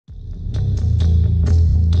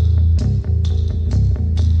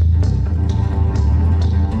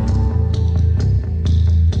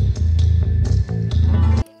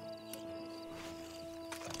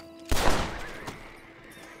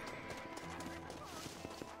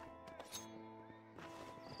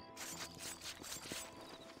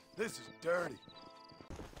This is dirty.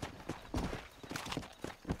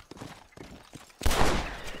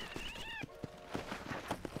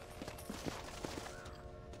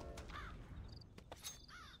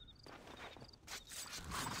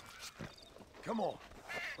 Come on,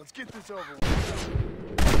 let's get this over with.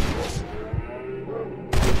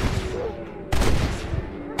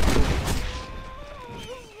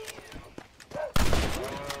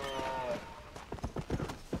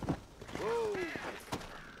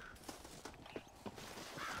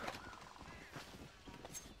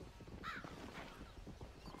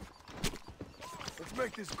 Let's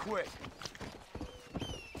make this quick.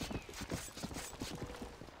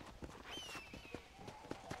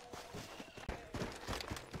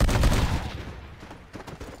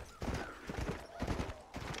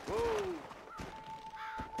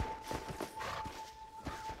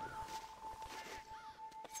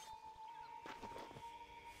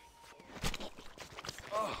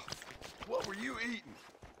 Oh, what were you eating?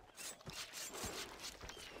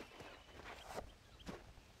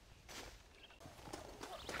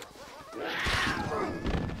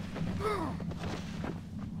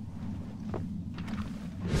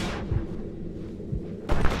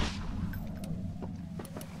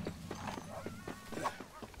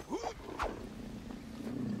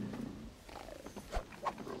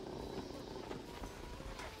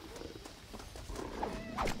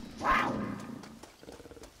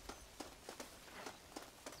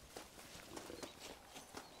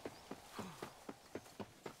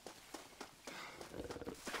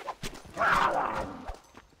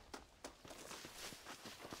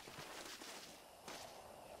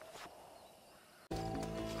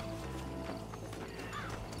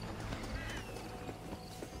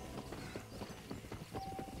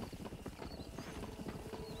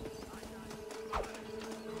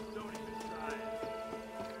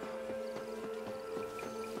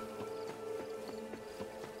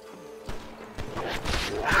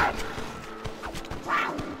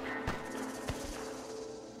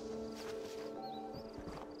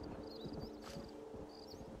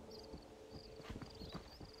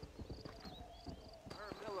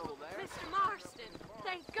 Mr. Marston,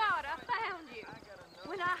 thank God I found you.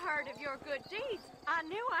 When I heard of your good deeds, I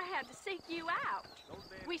knew I had to seek you out.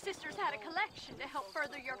 We sisters had a collection to help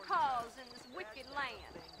further your cause in this wicked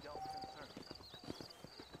land.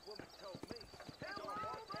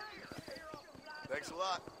 Thanks a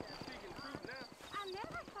lot. I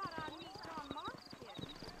never thought I'd meet John Marston.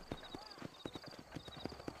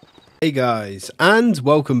 Hey guys, and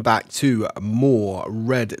welcome back to more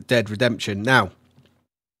Red Dead Redemption. Now,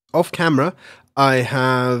 off camera, I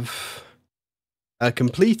have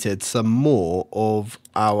completed some more of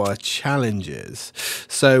our challenges.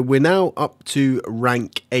 So we're now up to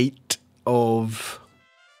rank 8 of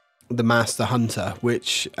the Master Hunter,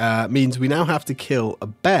 which means we now have to kill a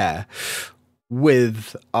bear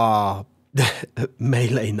with our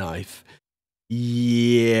melee knife.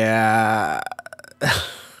 Yeah.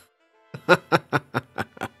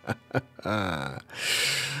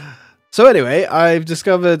 So anyway, I've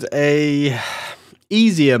discovered a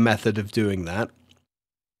easier method of doing that.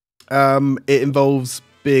 It involves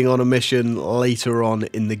being on a mission later on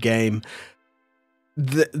in the game.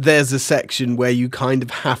 There's a section where you kind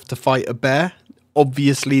of have to fight a bear.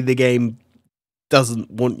 Obviously, the game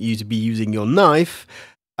doesn't want you to be using your knife,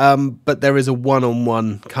 but there is a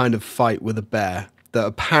one-on-one kind of fight with a bear that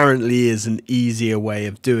apparently is an easier way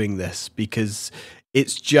of doing this because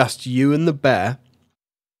it's just you and the bear,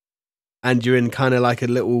 and you're in kind of like a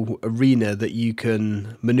little arena that you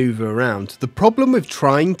can maneuver around. The problem with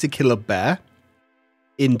trying to kill a bear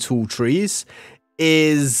in tall trees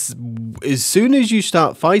is as soon as you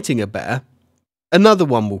start fighting a bear, another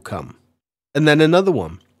one will come, and then another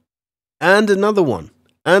one, and another one,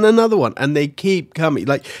 and another one, and they keep coming.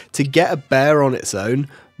 Like, to get a bear on its own,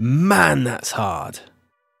 man, that's hard.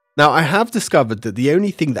 Now, I have discovered that the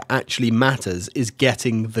only thing that actually matters is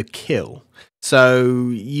getting the kill. So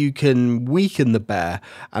you can weaken the bear,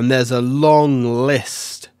 and there's a long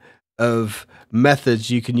list of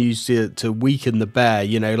methods you can use to weaken the bear,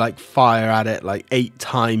 you know, like fire at it like 8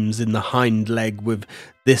 times in the hind leg with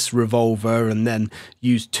this revolver, and then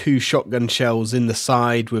use 2 shotgun shells in the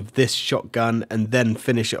side with this shotgun, and then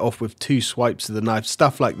finish it off with 2 swipes of the knife,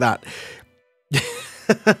 stuff like that.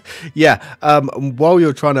 Yeah, while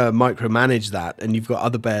you're trying to micromanage that and you've got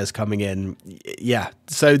other bears coming in, yeah,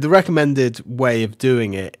 so the recommended way of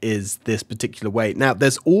doing it is this particular way. Now,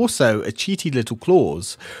 there's also a cheaty little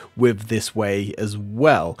clause with this way as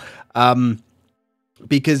well,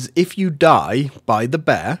 because if you die by the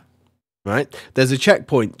bear, right, there's a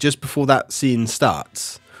checkpoint just before that scene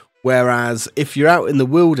starts Whereas if you're out in the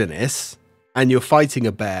wilderness and you're fighting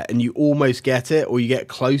a bear and you almost get it, or you get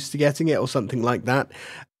close to getting it or something like that,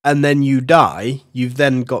 and then you die, you've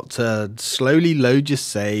then got to slowly load your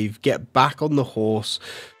save, get back on the horse,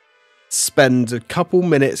 spend a couple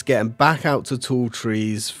minutes getting back out to tall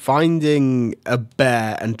trees, finding a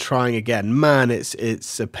bear and trying again. Man,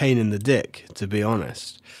 it's a pain in the dick, to be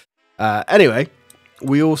honest. Anyway,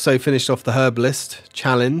 we also finished off the herbalist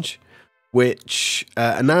challenge, which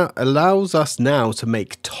now allows us now to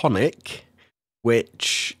make tonic,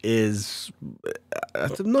 which is...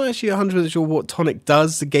 I'm not actually 100% sure what tonic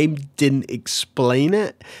does. The game didn't explain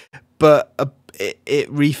it, but it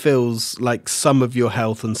refills like some of your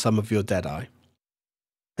health and some of your deadeye.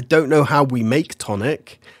 I don't know how we make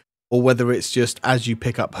tonic, or whether it's just as you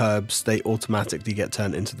pick up herbs, they automatically get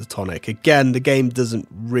turned into the tonic. Again, the game doesn't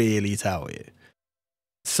really tell you.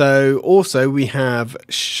 So also we have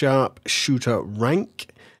sharpshooter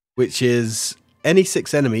rank, which is any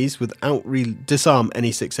 6 enemies without disarm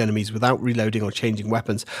any 6 enemies without reloading or changing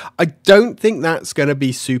weapons. I don't think that's going to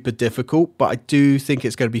be super difficult, but I do think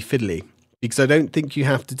it's going to be fiddly, because I don't think you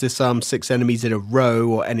have to disarm 6 enemies in a row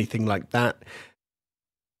or anything like that.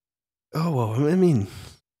 Oh, well, I mean,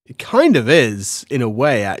 it kind of is in a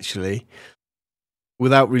way, actually,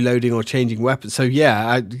 without reloading or changing weapons. So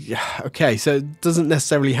yeah, okay, so it doesn't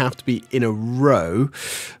necessarily have to be in a row,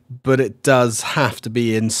 but it does have to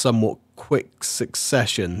be in somewhat quick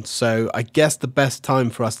succession. So I guess the best time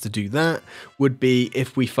for us to do that would be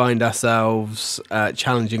if we find ourselves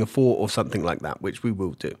challenging a fort or something like that, which we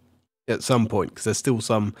will do at some point, because there's still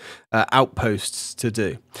some outposts to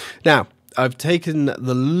do. Now, I've taken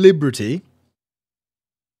the liberty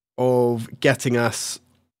of getting us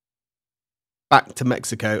back to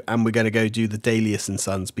Mexico, and we're going to go do the Dalius and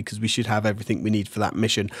Sons, because we should have everything we need for that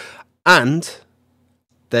mission. And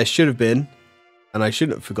there should have been, and I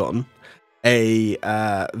shouldn't have forgotten, a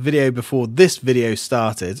video before this video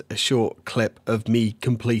started, a short clip of me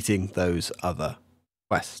completing those other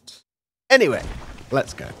quests. Anyway,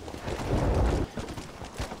 let's go.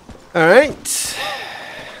 Alright,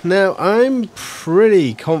 now I'm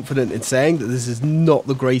pretty confident in saying that this is not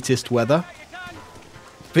the greatest weather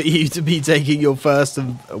for you to be taking your first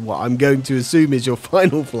and what I'm going to assume is your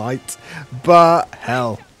final flight, but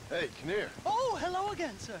hell. Hey, Kinnear. Oh, hello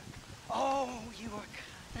again, sir. Oh, you are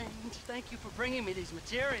kind. Thank you for bringing me these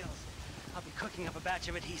materials. I'll be cooking up a batch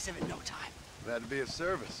of adhesive in no time. Glad to be of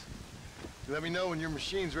service. Let me know when your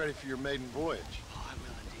machine's ready for your maiden voyage. Oh, I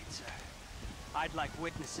will indeed, sir. I'd like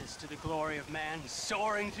witnesses to the glory of man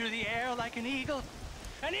soaring through the air like an eagle.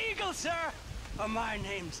 An eagle, sir! Or my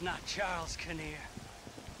name's not Charles Kinnear.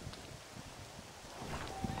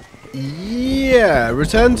 Yeah,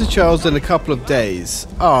 return to Charles in a couple of days.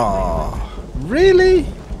 Ah, really?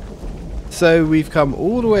 So we've come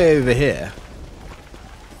all the way over here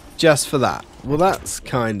just for that. Well, that's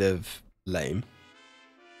kind of lame.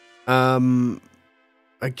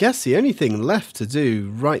 I guess the only thing left to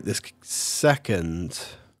do right this second,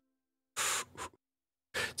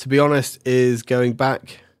 to be honest, is going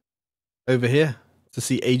back over here to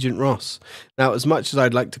see Agent Ross. Now, as much as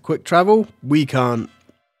I'd like to quick travel, we can't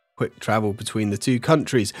quick travel between the two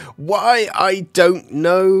countries. Why? I don't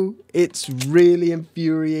know. It's really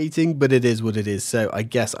infuriating, but it is what it is. So I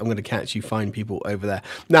guess I'm going to catch you fine people over there.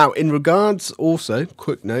 Now, in regards also,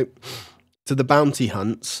 quick note, to the bounty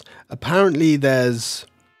hunts, apparently there's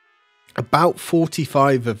about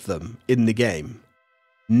 45 of them in the game.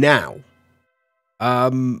 Now,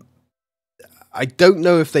 I don't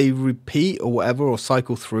know if they repeat or whatever, or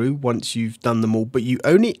cycle through once you've done them all, but you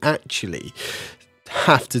only actually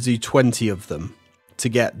have to do 20 of them to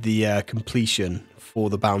get the completion for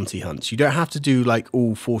the bounty hunts. You don't have to do like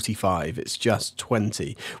all 45, it's just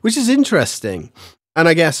 20, which is interesting. And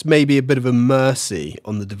I guess maybe a bit of a mercy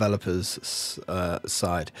on the developers'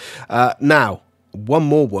 side. Now, one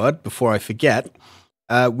more word before I forget.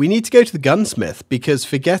 We need to go to the gunsmith, because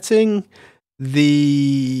forgetting I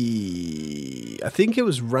think it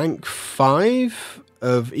was rank 5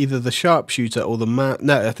 of either the sharpshooter or the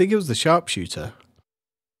no, I think it was the sharpshooter.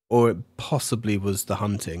 Or it possibly was the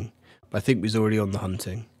hunting. But I think we was already on the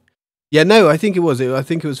hunting. Yeah, no, I think it was. I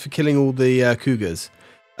think it was for killing all the cougars.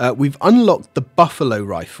 We've unlocked the buffalo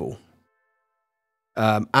rifle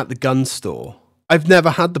at the gun store. I've never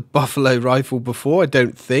had the buffalo rifle before, I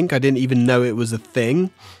don't think. I didn't even know it was a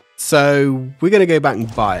thing. So we're going to go back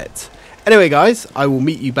and buy it. Anyway, guys, I will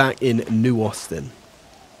meet you back in New Austin.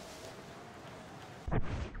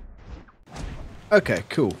 Okay,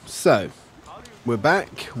 cool. So we're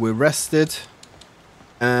back, we're rested,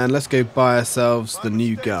 and let's go buy ourselves the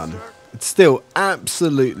new gun. It's still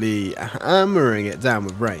absolutely hammering it down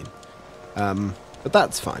with rain. But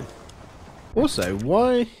that's fine. Also,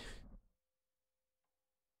 why...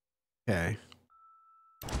 Okay.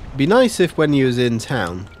 It'd be nice if when you was in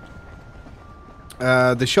town,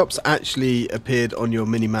 the shops actually appeared on your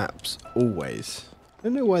mini-maps always. I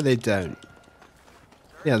don't know why they don't.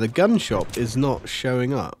 Yeah, the gun shop is not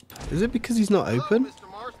showing up. Is it because he's not open?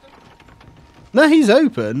 Mr. Marston? No, he's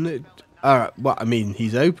open. Alright, well, I mean,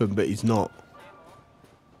 he's open, but he's not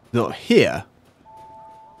here.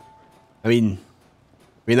 I mean,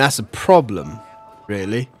 that's a problem,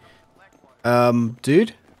 really.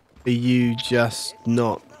 Dude, are you just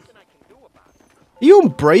not... Are you on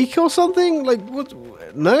break or something? Like, what?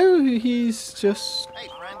 No, he's just... Hey,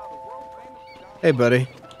 friend. Hey, buddy.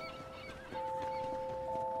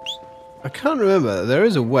 I can't remember. There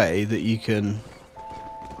is a way that you can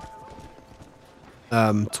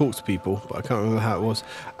talk to people, but I can't remember how it was.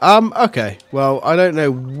 Okay. Well, I don't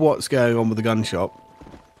know what's going on with the gun shop.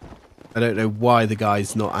 I don't know why the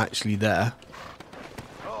guy's not actually there.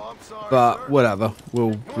 Oh, I'm sorry, But sir. whatever.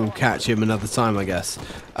 We'll catch him another time, I guess.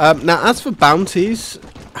 Now, as for bounties,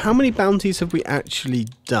 how many bounties have we actually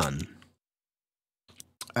done?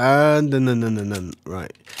 No.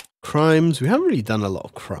 Right. Crimes. We haven't really done a lot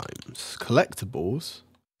of crimes. Collectibles.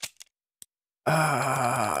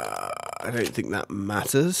 I don't think that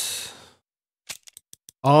matters.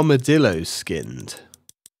 Armadillo skinned.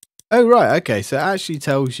 Oh, right. Okay. So it actually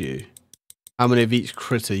tells you how many of each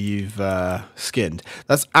critter you've skinned.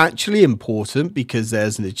 That's actually important because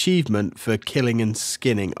there's an achievement for killing and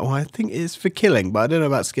skinning. Oh, I think it's for killing, but I don't know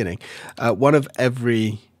about skinning. One of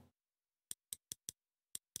every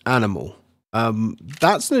animal.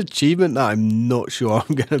 That's an achievement that I'm not sure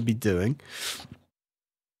I'm going to be doing.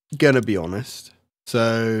 Gonna be honest.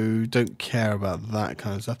 So don't care about that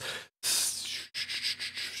kind of stuff.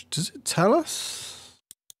 Does it tell us?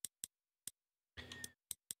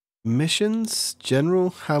 Missions? General?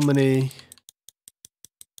 How many?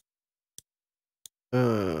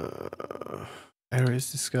 Areas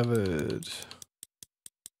discovered.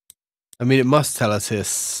 I mean, it must tell us here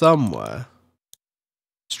somewhere.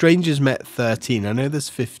 Strangers met 13. I know there's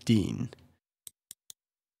 15.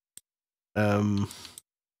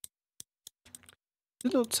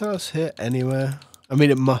 Did it not tell us here anywhere? I mean,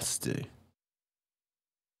 it must do.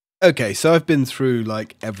 Okay, so I've been through,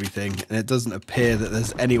 like, everything, and it doesn't appear that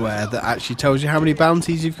there's anywhere that actually tells you how many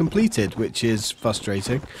bounties you've completed, which is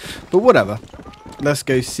frustrating. But whatever. Let's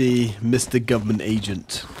go see Mr. Government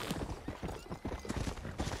Agent.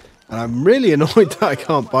 And I'm really annoyed that I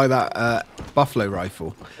can't buy that buffalo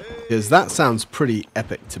rifle, because that sounds pretty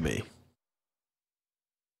epic to me.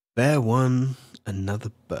 Bear one,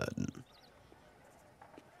 another burden.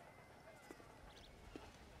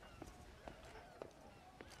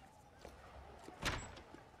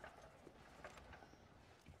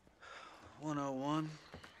 .101,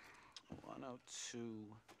 102,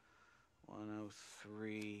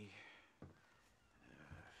 103,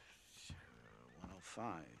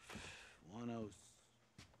 105, 106.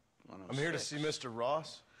 I'm here to see Mr.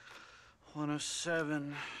 Ross.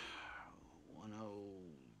 107,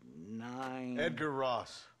 109. Edgar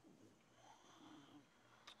Ross.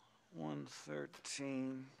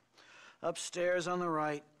 113. Upstairs on the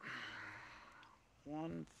right.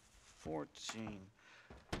 114.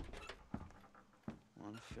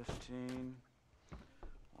 115,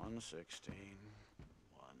 116,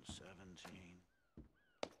 117.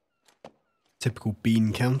 Typical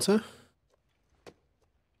bean counter.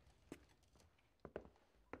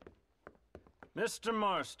 Mr.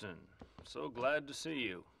 Marston, so glad to see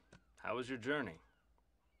you. How was your journey?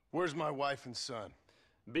 Where's my wife and son?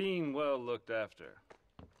 Being well looked after.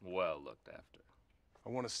 Well looked after. I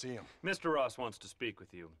want to see him. Mr. Ross wants to speak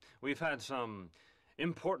with you. We've had some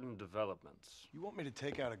important developments. You want me to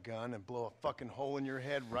take out a gun and blow a fucking hole in your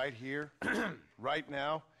head right here? Right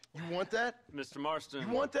now? You want that? Mr. Marston. You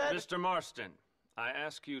want that? Mr. Marston, I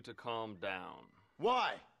ask you to calm down.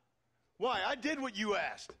 Why? Why? I did what you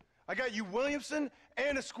asked. I got you Williamson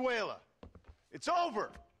and Escuela. It's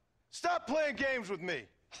over. Stop playing games with me.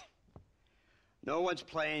 No one's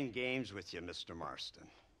playing games with you, Mr. Marston.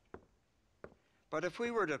 But if we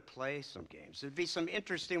were to play some games, there'd be some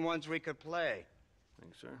interesting ones we could play.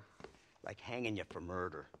 Thanks, sir. Like hanging you for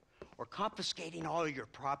murder, or confiscating all of your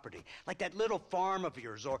property, like that little farm of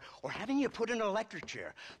yours, or having you put in an electric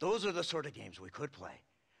chair. Those are the sort of games we could play.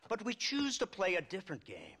 But we choose to play a different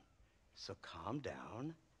game. So calm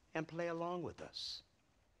down and play along with us.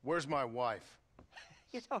 Where's my wife?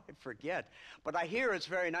 You know, I forget, but I hear it's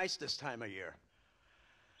very nice this time of year.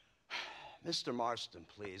 Mr. Marston,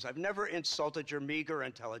 please. I've never insulted your meager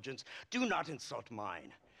intelligence. Do not insult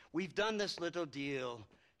mine. We've done this little deal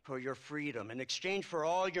for your freedom in exchange for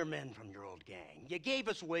all your men from your old gang. You gave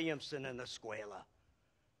us Williamson and Escuela.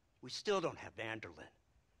 We still don't have Vanderlyn,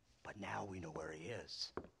 but now we know where he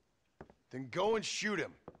is. Then go and shoot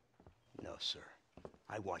him. No, sir.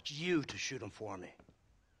 I want you to shoot him for me.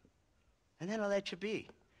 And then I'll let you be.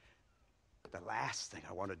 The last thing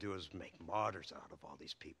I want to do is make martyrs out of all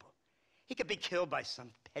these people. He could be killed by some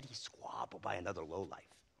petty squabble by another lowlife.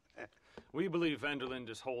 We believe Vanderlyn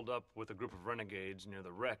is holed up with a group of renegades near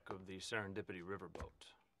the wreck of the Serendipity riverboat.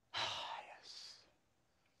 Yes.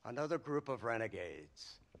 Another group of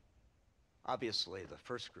renegades. Obviously, the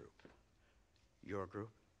first group, your group,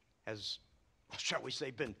 has, shall we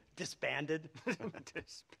say, been disbanded? Disbanded.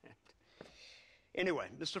 Anyway,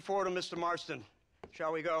 Mr. Fordham, Mr. Marston,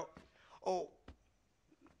 shall we go? Oh,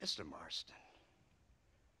 Mr. Marston,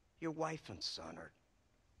 your wife and son are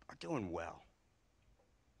doing well.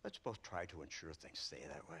 Let's both try to ensure things stay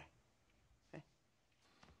that way. Okay?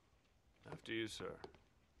 After you, sir.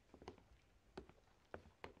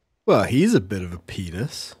 Well, he's a bit of a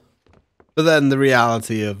penis. But then the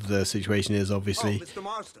reality of the situation is obviously... Oh, Mr.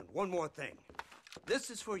 Marston, one more thing. This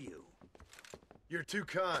is for you. You're too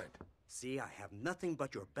kind. See, I have nothing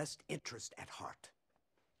but your best interest at heart.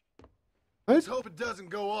 Let's hope it doesn't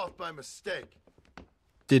go off by mistake.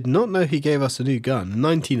 Did not know he gave us a new gun.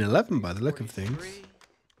 1911 by the look of things.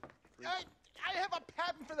 I have a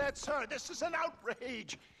patent for that, sir. This is an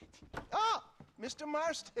outrage. Ah, Mr.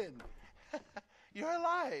 Marston. You're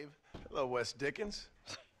alive. Hello, Wes Dickens.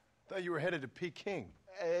 Thought you were headed to Peking.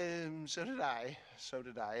 So did I. So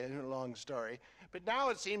did I. A long story. But now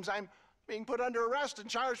it seems I'm being put under arrest and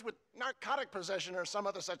charged with narcotic possession or some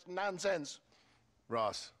other such nonsense.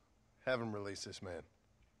 Ross, have him release this man.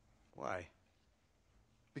 Why?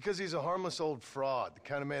 Because he's a harmless old fraud, the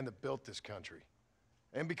kind of man that built this country.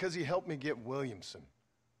 And because he helped me get Williamson.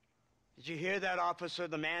 Did you hear that, officer?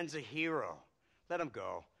 The man's a hero. Let him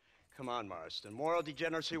go. Come on, Marston. Moral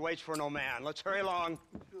degeneracy waits for no man. Let's hurry along.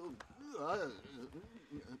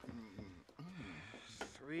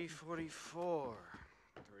 344,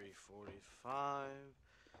 345,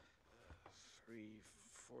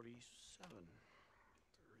 347,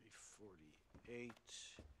 348,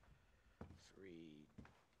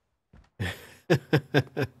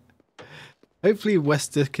 Hopefully Wes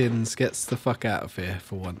Dickens gets the fuck out of here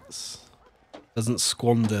for once. Doesn't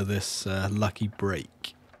squander this lucky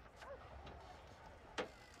break.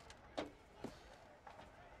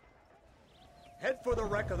 Head for the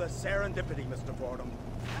wreck of the Serendipity, Mr. Fordham.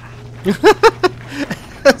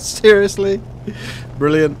 Seriously?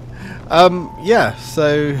 Brilliant. Yeah,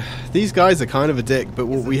 so these guys are kind of a dick, but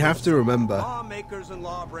what we have to remember Lawmakers and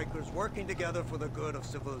lawbreakers working together for the good of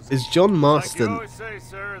civilization. is John Like you Marston always say,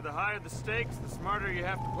 sir, the higher the stakes, the smarter you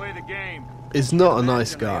have to play the game. is not a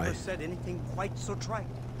nice Imagine I guy. ever said anything quite so trite.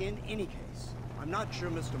 In any case, I'm not sure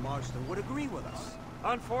Mr. Marston would agree with us.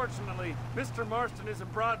 Unfortunately, Mr. Marston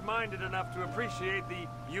isn't broad-minded enough to appreciate the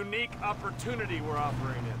unique opportunity we're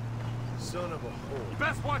offering him. Son of a whore. You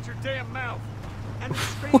best watch your damn mouth. And it's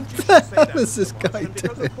strange What you the should say hell that, is this Mr. guy Marston,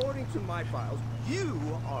 because doing? according to my files, you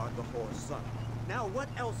are the whore's son. Now, what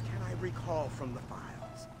else can I recall from the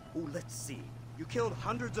files? Oh, let's see. You killed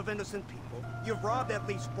hundreds of innocent people. You've robbed at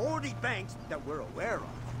least 40 banks that we're aware of.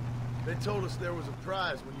 They told us there was a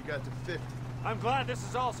prize when you got to 50. I'm glad this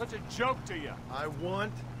is all such a joke to you. I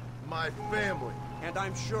want my family. And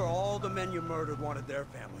I'm sure all the men you murdered wanted their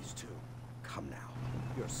families too. Come now.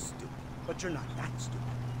 You're stupid. But you're not that stupid.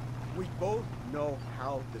 We both know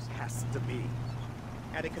how this has to be.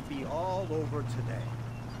 And it could be all over today.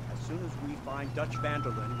 As soon as we find Dutch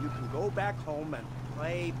Vanderlyn, you can go back home and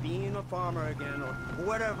play being a farmer again or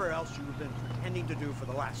whatever else you've been pretending to do for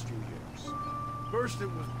the last few years. First it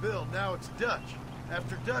was Bill, now it's Dutch.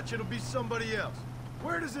 After Dutch, it'll be somebody else.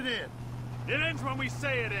 Where does it end? It ends when we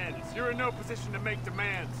say it ends. You're in no position to make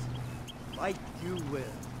demands. Like you live.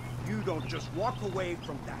 You don't just walk away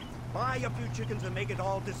from that. Buy a few chickens and make it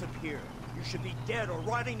all disappear. You should be dead or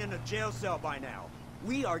rotting in a jail cell by now.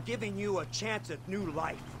 We are giving you a chance at new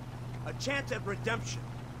life. A chance at redemption.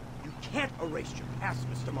 You can't erase your past,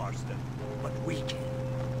 Mr. Marston. But we can.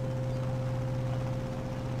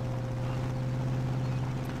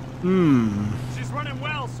 She's running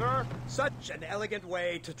well, sir. Such an elegant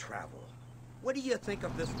way to travel. What do you think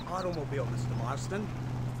of this automobile, Mr. Marston?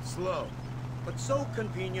 Slow. But so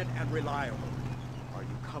convenient and reliable. Are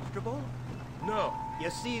you comfortable? No.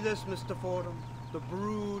 You see this, Mr. Fordham? The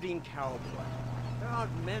brooding cowboy. There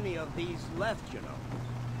aren't many of these left, you know.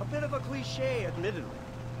 A bit of a cliche, admittedly,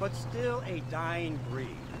 but still a dying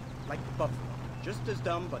breed. like buffalo. Just as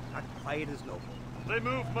dumb, but not quite as noble. They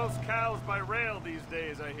move most cows by rail these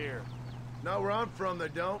days, I hear. Not where I'm from, they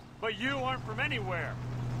don't. But you aren't from anywhere.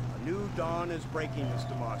 A new dawn is breaking,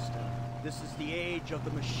 Mr. Marston. This is the age of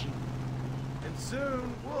the machine. And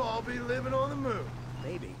soon, we'll all be living on the moon.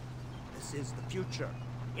 Maybe. This is the future.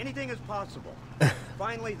 Anything is possible.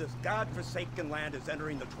 Finally, this godforsaken land is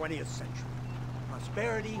entering the 20th century.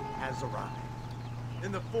 Prosperity has arrived.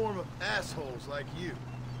 In the form of assholes like you.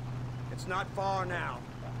 It's not far now.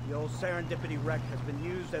 The old Serendipity wreck has been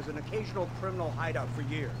used as an occasional criminal hideout for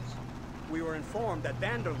years. We were informed that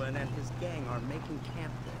Vanderlyn and his gang are making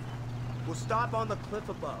camp there. We'll stop on the cliff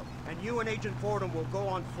above, and you and Agent Fordham will go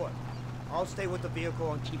on foot. I'll stay with the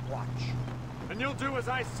vehicle and keep watch. And you'll do as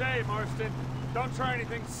I say, Marston. Don't try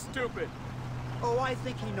anything stupid. Oh, I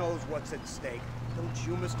think he knows what's at stake. Don't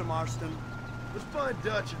you, Mr. Marston? Let's find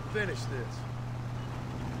Dutch and finish this.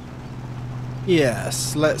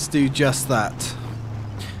 Yes, let's do just that.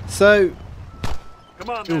 So, Come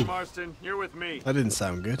on then, Marston. You're with me. that didn't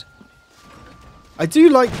sound good. I do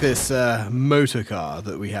like this motor car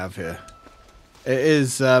that we have here. It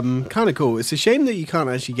is kind of cool. It's a shame that you can't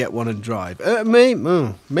actually get one and drive.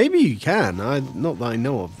 Maybe you can. Not that I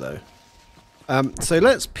know of, though. So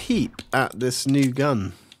let's peep at this new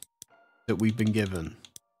gun that we've been given.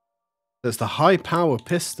 That's the high-power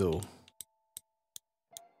pistol.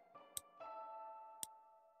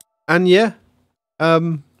 And yeah,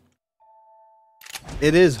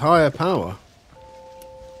 it is higher power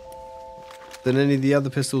than any of the other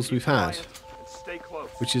pistols we've had, And stay close.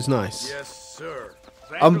 which is nice. Yes, sir.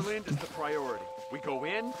 Vanderlyn is the priority. We go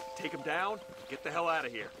in, take him down, get the hell out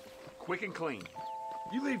of here. Quick and clean.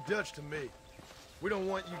 You leave Dutch to me. We don't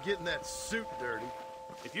want you getting that suit dirty.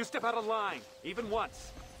 If you step out of line, even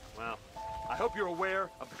once, well, I hope you're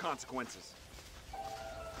aware of the consequences.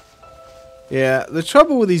 Yeah, the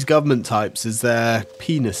trouble with these government types is their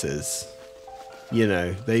penises. You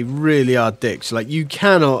know, they really are dicks. Like, you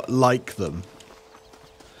cannot like them.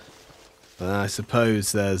 I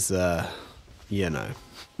suppose there's, you know,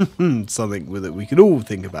 something with it we could all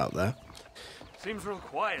think about there. Seems real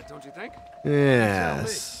quiet, don't you think?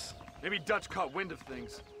 Yes. Maybe Dutch caught wind of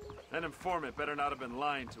things. That informant better not have been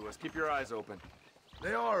lying to us. Keep your eyes open.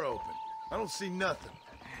 They are open. I don't see nothing.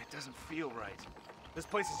 It doesn't feel right. This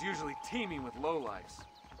place is usually teeming with lowlifes.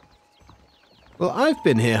 Well, I've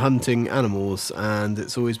been here hunting animals, and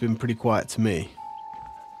it's always been pretty quiet to me.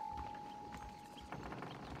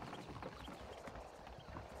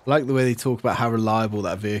 I like the way they talk about how reliable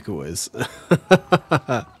that vehicle is. Oh,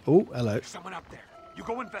 hello. There's someone up there. You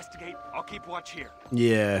go investigate. I'll keep watch here.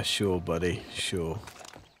 Yeah, sure, buddy. Sure.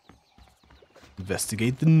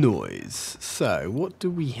 Investigate the noise. So, what do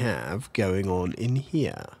we have going on in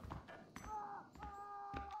here?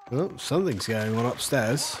 Oh, something's going on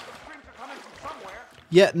upstairs.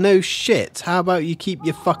 Yeah, no shit. How about you keep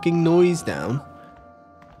your fucking noise down?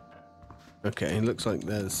 Okay, looks like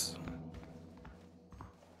there's...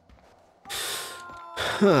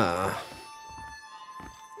 Huh.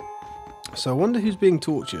 So I wonder who's being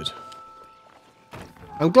tortured.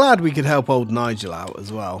 I'm glad we could help old Nigel out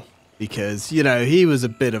as well. Because, you know, he was a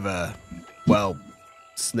bit of a, well,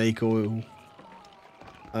 snake oil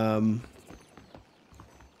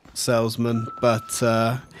salesman. But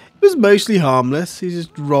he was mostly harmless. He's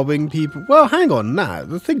just robbing people. Well, hang on now.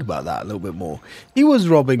 Think about that a little bit more. He was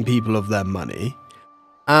robbing people of their money.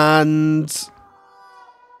 And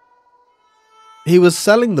he was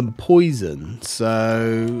selling them poison.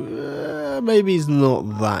 So maybe he's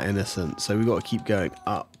not that innocent. So we've got to keep going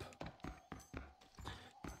up.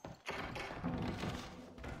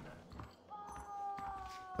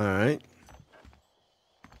 Alright.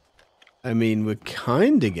 I mean, we're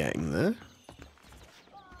kind of getting there.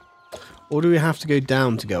 Or do we have to go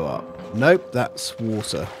down to go up? Nope, that's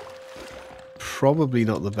water. Probably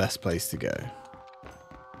not the best place to go.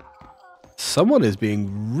 Someone is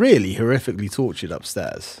being really horrifically tortured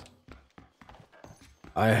upstairs.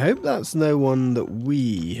 I hope that's no one that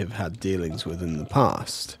we have had dealings with in the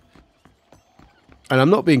past. And I'm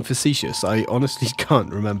not being facetious. I honestly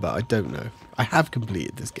can't remember. I don't know. I have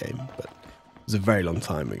completed this game, but it was a very long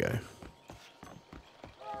time ago.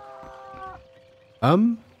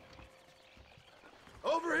 Over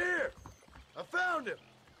here! I found him!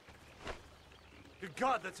 Good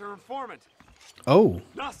God, that's our informant. Oh.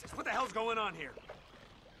 Gnostics, what the hell's going on here?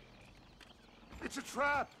 It's a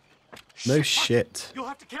trap. No shit. You'll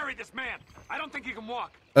have to carry this man. I don't think he can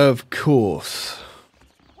walk. Of course.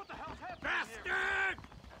 What the hell's happening? Bastard!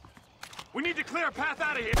 We need to clear a path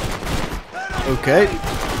out of here. Okay.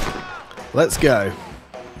 Let's go.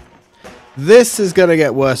 This is going to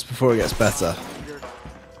get worse before it gets better.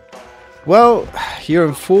 Well, your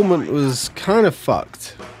informant was kind of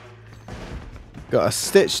fucked. Got us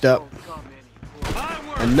stitched up.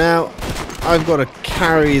 And now I've got to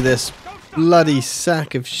carry this bloody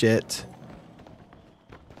sack of shit.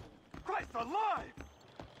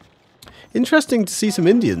 Interesting to see some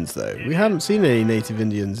Indians, though. We haven't seen any native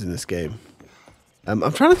Indians in this game. I'm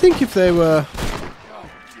trying to think if there were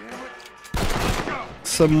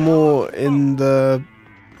some more in the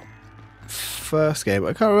first game.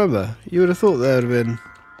 I can't remember. You would have thought there would have been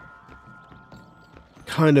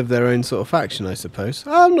kind of their own sort of faction, I suppose.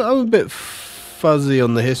 I'm a bit fuzzy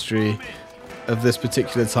on the history of this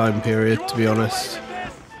particular time period, to be honest.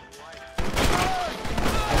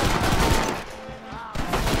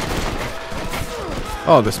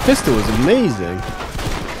 Oh, this pistol is amazing.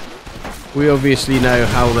 We obviously know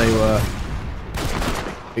how they were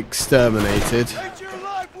exterminated.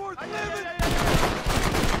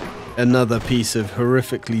 Another piece of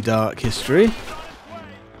horrifically dark history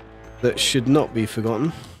that should not be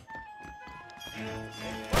forgotten.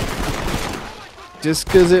 Just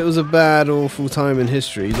because it was a bad, awful time in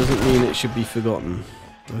history doesn't mean it should be forgotten.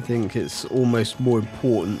 I think it's almost more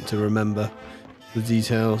important to remember the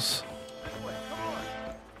details.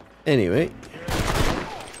 Anyway.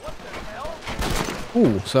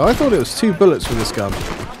 Ooh, so I thought it was 2 bullets with this gun.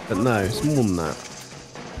 But no, it's more than that.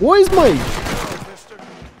 What is my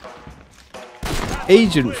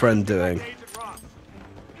agent friend doing?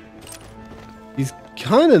 He's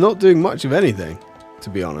kind of not doing much of anything,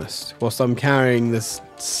 to be honest, whilst I'm carrying this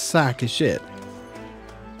sack of shit.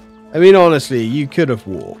 I mean, honestly, you could have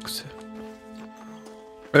walked.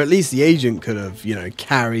 Or at least the agent could have, you know,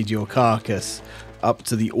 carried your carcass up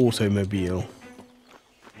to the automobile.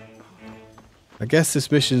 I guess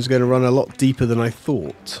this mission's going to run a lot deeper than I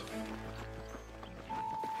thought.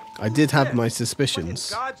 I did have my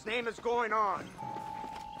suspicions What in God's name is going on?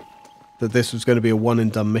 that this was going to be a one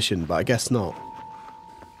and done mission, but I guess not.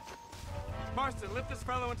 Marston, lift this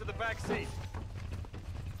fellow into the back seat.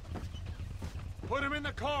 Put him in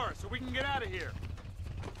the car so we can get out of here.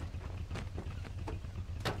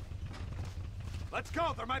 Let's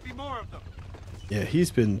go, there might be more of them. Yeah,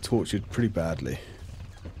 he's been tortured pretty badly.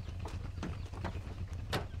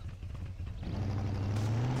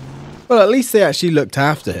 Well, at least they actually looked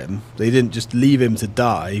after him. They didn't just leave him to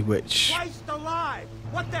die, which Christ alive!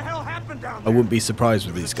 What the hell happened down I there? wouldn't be surprised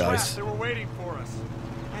with these guys. They were waiting for us.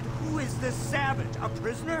 And who is this savage? A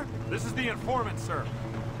prisoner? This is the informant, sir.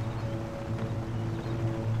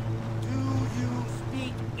 Do you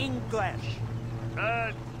speak English?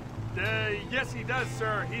 Yes he does,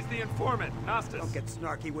 sir. He's the informant, Nostus. Don't get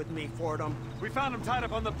snarky with me, Fordham. We found him tied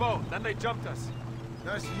up on the boat, then they jumped us.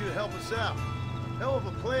 Nice of you to help us out. Hell of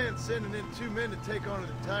a plan sending in 2 men to take on an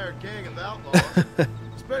entire gang of outlaws.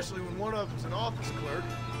 Especially when one of them's an office clerk,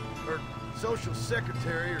 or social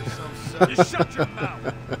secretary, or some such. You shut your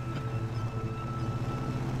mouth!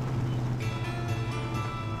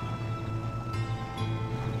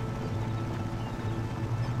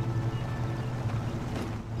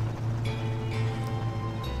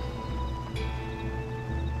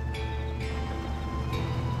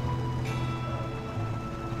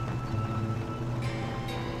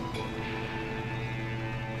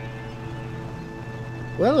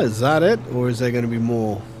 Well, is that it? Or is there going to be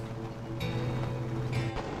more?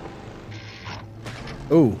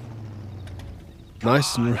 Oh.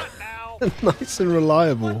 Nice and nice and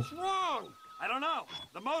reliable. What's wrong? I don't know.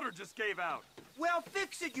 The motor just gave out. Well,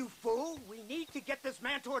 fix it, you fool! We need to get this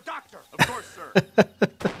man to a doctor! Of course, sir.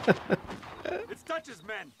 It's Dutch's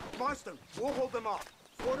men. Marston, we'll hold them off.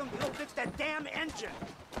 Fordham, he'll fix that damn engine!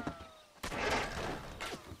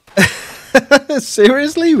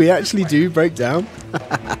 Seriously? We actually do break down?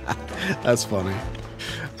 That's funny.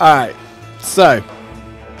 Alright, so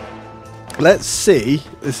let's see.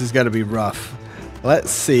 This is going to be rough. Let's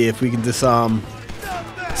see if we can disarm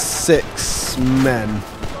 6 men.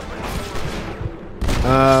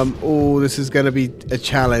 Oh, this is going to be a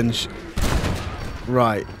challenge.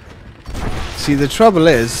 Right. See, the trouble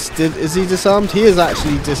is he disarmed? He is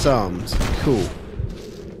actually disarmed. Cool.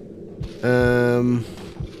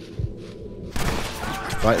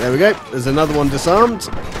 Right, there we go. There's another one disarmed.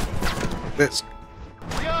 Let's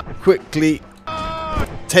quickly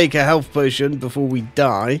take a health potion before we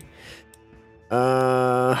die.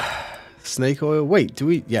 Snake oil. Wait, do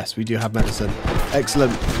we? Yes, we do have medicine.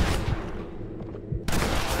 Excellent.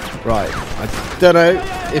 Right. I don't know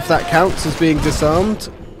if that counts as being disarmed.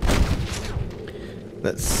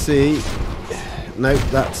 Let's see. Nope,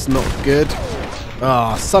 that's not good.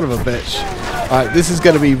 Ah, son of a bitch. Alright, this is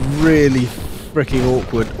going to be really freaking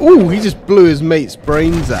awkward. Ooh, he just blew his mate's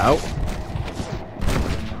brains out.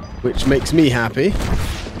 which makes me happy.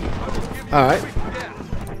 Alright.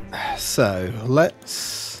 So,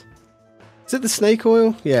 let's... Is it the snake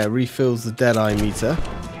oil? Yeah, refills the Deadeye meter.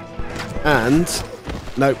 And...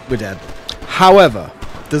 Nope, we're dead. However,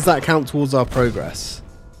 does that count towards our progress?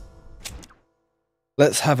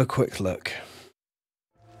 Let's have a quick look.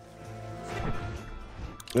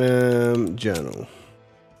 Journal.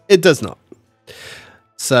 It does not.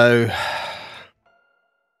 So...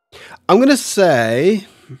 I'm going to say...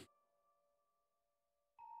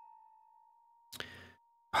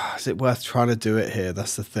 Is it worth trying to do it here?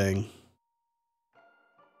 That's the thing.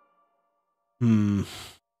 Because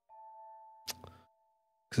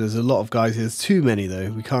there's a lot of guys here. There's too many,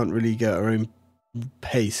 though. We can't really get our own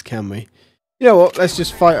pace, can we? You know what? Let's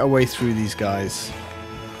just fight our way through these guys.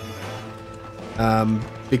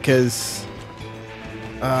 Because...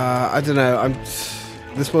 I don't know.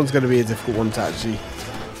 This one's going to be a difficult one to actually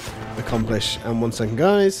accomplish. And 1 second,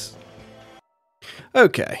 guys.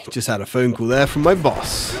 Okay, just had a phone call there from my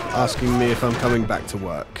boss asking me if I'm coming back to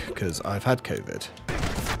work because I've had COVID.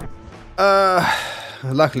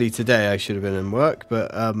 Luckily today I should have been in work,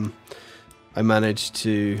 but I managed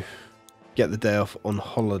to get the day off on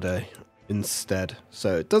holiday instead,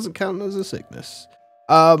 so it doesn't count as a sickness.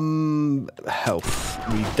 Health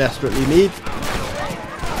we desperately need.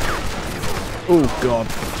 Oh god,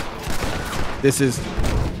 this is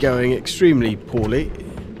going extremely poorly,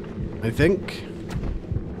 I think.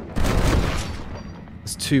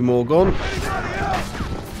 2 more gone.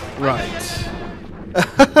 Right.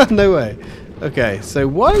 No way. Okay, so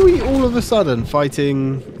why are we all of a sudden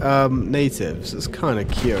fighting natives? It's kind of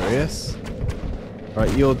curious.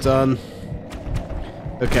 Right, you're done.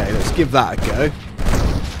 Okay, let's give that a go.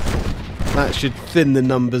 That should thin the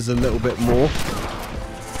numbers a little bit more.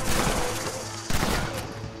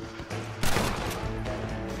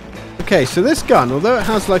 Okay, so this gun, although it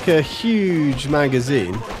has like a huge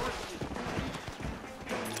magazine,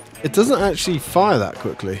 it doesn't actually fire that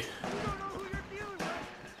quickly.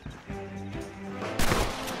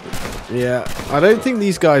 Yeah, I don't think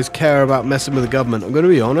these guys care about messing with the government. I'm going to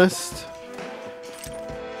be honest.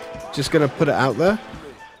 Just going to put it out there.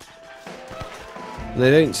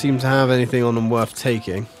 They don't seem to have anything on them worth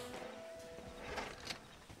taking.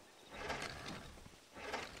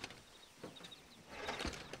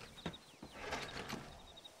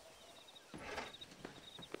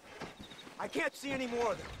 I can't see any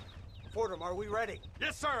more of them. Fordham, are we ready?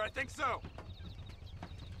 Yes, sir, I think so.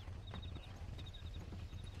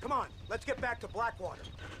 Come on, let's get back to Blackwater.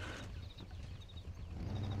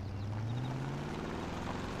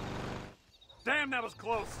 Damn, that was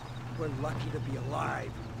close. We're lucky to be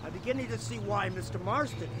alive. I'm beginning to see why Mr.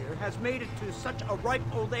 Marston here has made it to such a ripe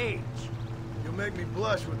old age. You'll make me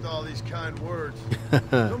blush with all these kind words.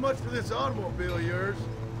 So much for this automobile of yours.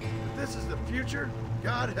 If this is the future,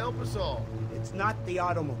 God help us all. It's not the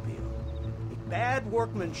automobile. A bad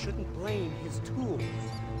workman shouldn't blame his tools.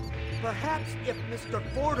 Perhaps if Mr.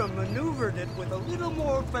 Fordham maneuvered it with a little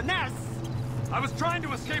more finesse... I was trying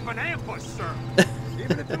to escape an ambush, sir.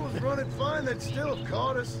 Even if it was running fine, they'd still have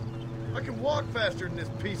caught us. I can walk faster than this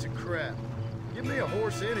piece of crap. Give me a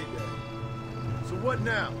horse any day. So what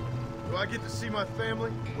now? Do I get to see my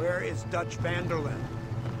family? Where is Dutch Vanderlyn?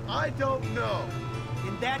 I don't know.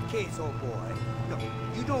 In that case, old boy, no,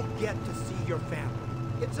 you don't get to see your family.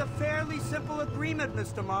 It's a fairly simple agreement,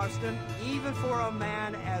 Mr. Marston, even for a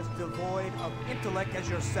man as devoid of intellect as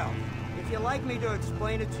yourself. If you'd like me to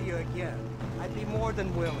explain it to you again, I'd be more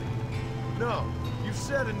than willing. No, you've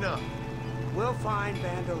said enough. We'll find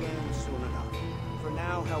Vanderlyn soon enough. For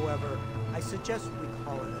now, however, I suggest we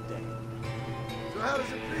call it a day. So how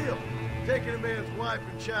does it feel, taking a man's wife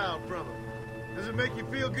and child from him? Does it make you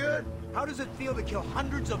feel good? How does it feel to kill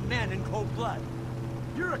hundreds of men in cold blood?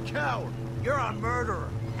 You're a coward. You're a murderer.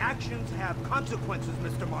 Actions have consequences,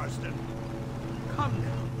 Mr. Marston. Come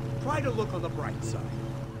now, try to look on the bright side.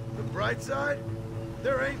 The bright side?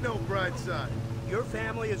 There ain't no bright side. Your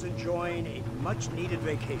family is enjoying a much-needed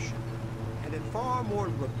vacation, and in far more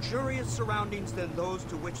luxurious surroundings than those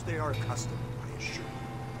to which they are accustomed, I assure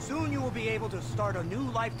you. Soon you will be able to start a new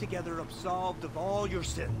life together absolved of all your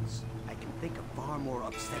sins. I can think of far more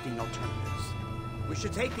upsetting alternatives. We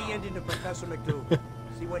should take the Indian to Professor McDougal,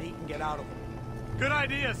 see what he can get out of him. Good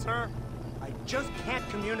idea, sir. I just can't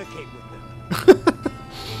communicate with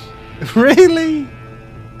them. Really?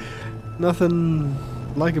 Nothing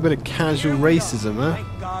like a bit of casual racism, huh?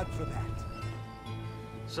 Thank God for that.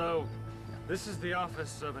 So, this is the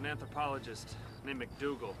office of an anthropologist named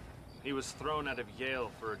McDougal. He was thrown out of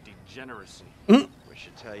Yale for a degeneracy. We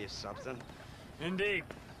should tell you something. Indeed.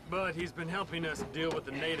 But he's been helping us deal with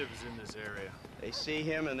the natives in this area. They see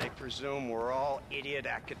him and they presume we're all idiot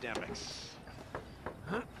academics.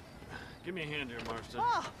 Give me a hand here, Marston.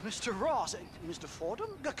 Ah, Mr. Ross. Mr. Fordham?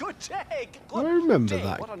 Good day. I remember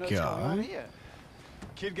that What on earth's going on guy. here?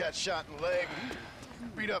 Kid got shot in the leg.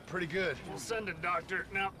 Beat up pretty good. We'll send a doctor.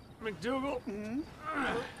 Now, McDougal,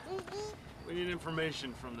 we need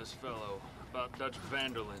information from this fellow about Dutch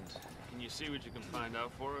Vanderland. Can you see what you can find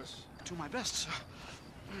out for us? Do my best, sir.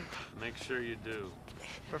 Make sure you do.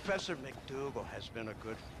 Professor McDougal has been a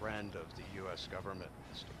good friend of the U.S. government,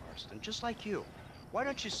 Mr. Marston, just like you. Why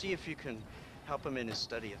don't you see if you can help him in his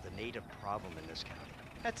study of the native problem in this county?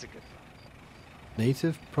 That's a good one.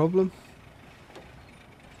 Native problem?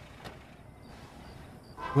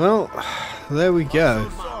 Well, there we go.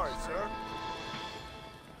 Sorry, sir.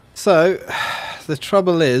 So, the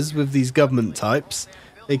trouble is with these government types,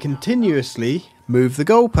 they continuously move the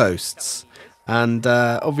goalposts. And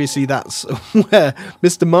obviously that's where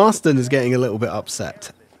Mr. Marston is getting a little bit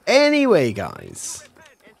upset. Anyway, guys,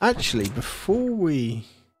 actually, before we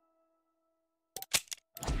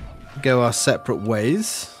go our separate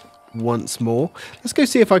ways once more, let's go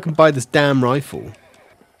see if I can buy this damn rifle.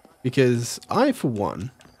 Because I, for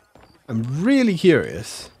one, am really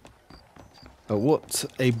curious at what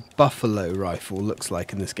a buffalo rifle looks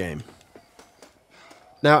like in this game.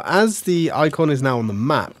 Now, as the icon is now on the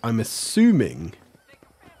map, I'm assuming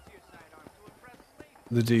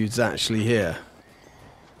the dude's actually here.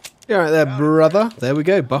 Yeah, right there, brother. There we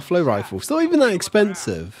go, buffalo rifle. It's not even that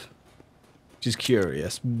expensive, which is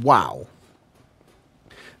curious. Wow.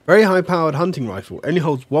 Very high-powered hunting rifle. Only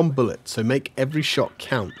holds one bullet, so make every shot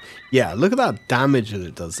count. Yeah, look at that damage that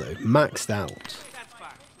it does, though. Maxed out.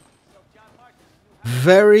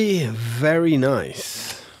 Very, very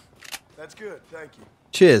nice. That's good, thank you.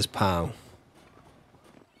 Cheers, pal.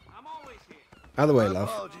 Out of the way, love.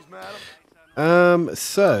 Apologies, madam.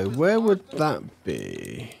 So, where would that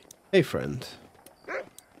be? Hey, friend.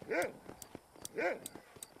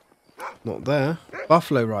 Not there.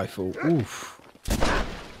 Buffalo rifle. Oof.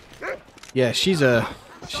 Yeah, she's a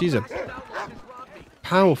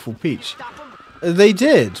powerful peach. They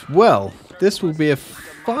did. Well, this will be a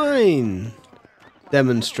fine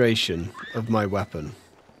demonstration of my weapon.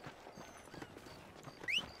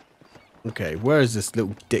 Okay, where has this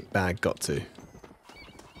little dick bag got to?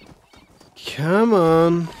 Come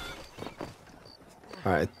on.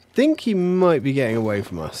 Alright, I think he might be getting away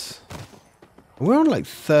from us. We're on like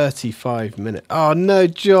 35 minutes. Oh no,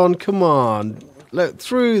 John, come on. Look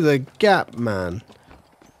through the gap, man.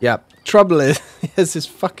 Yep, trouble is, there's this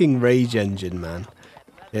fucking rage engine, man.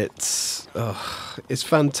 It's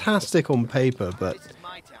fantastic on paper, but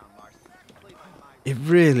it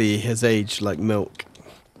really has aged like milk.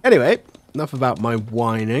 Anyway, enough about my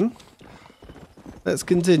whining. Let's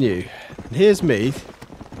continue. And here's me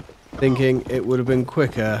thinking it would have been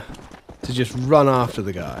quicker to just run after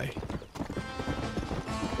the guy.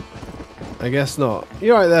 I guess not.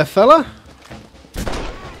 You right there, fella?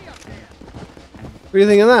 What do you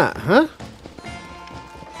think of that, huh?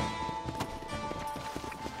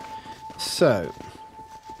 So,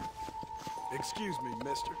 Excuse me,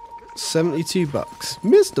 mister. $72.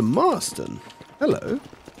 Mr. Marston. Hello.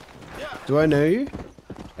 Do I know you?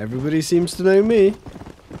 Everybody seems to know me.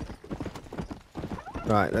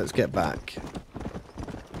 Right, let's get back.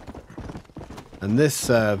 And this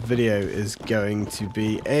video is going to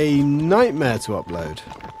be a nightmare to upload.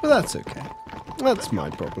 But that's okay. That's my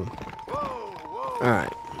problem.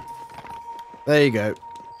 Alright. There you go.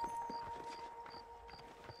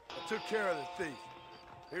 I took care of the thief.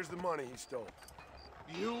 Here's the money he stole.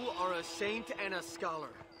 You are a saint and a scholar.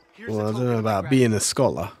 Here's Well, a I don't token know of my about being a gratitude.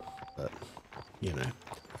 scholar, but, you know.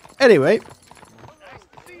 Anyway,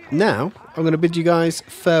 now I'm going to bid you guys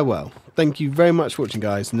farewell. Thank you very much for watching,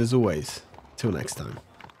 guys, and as always, till next time.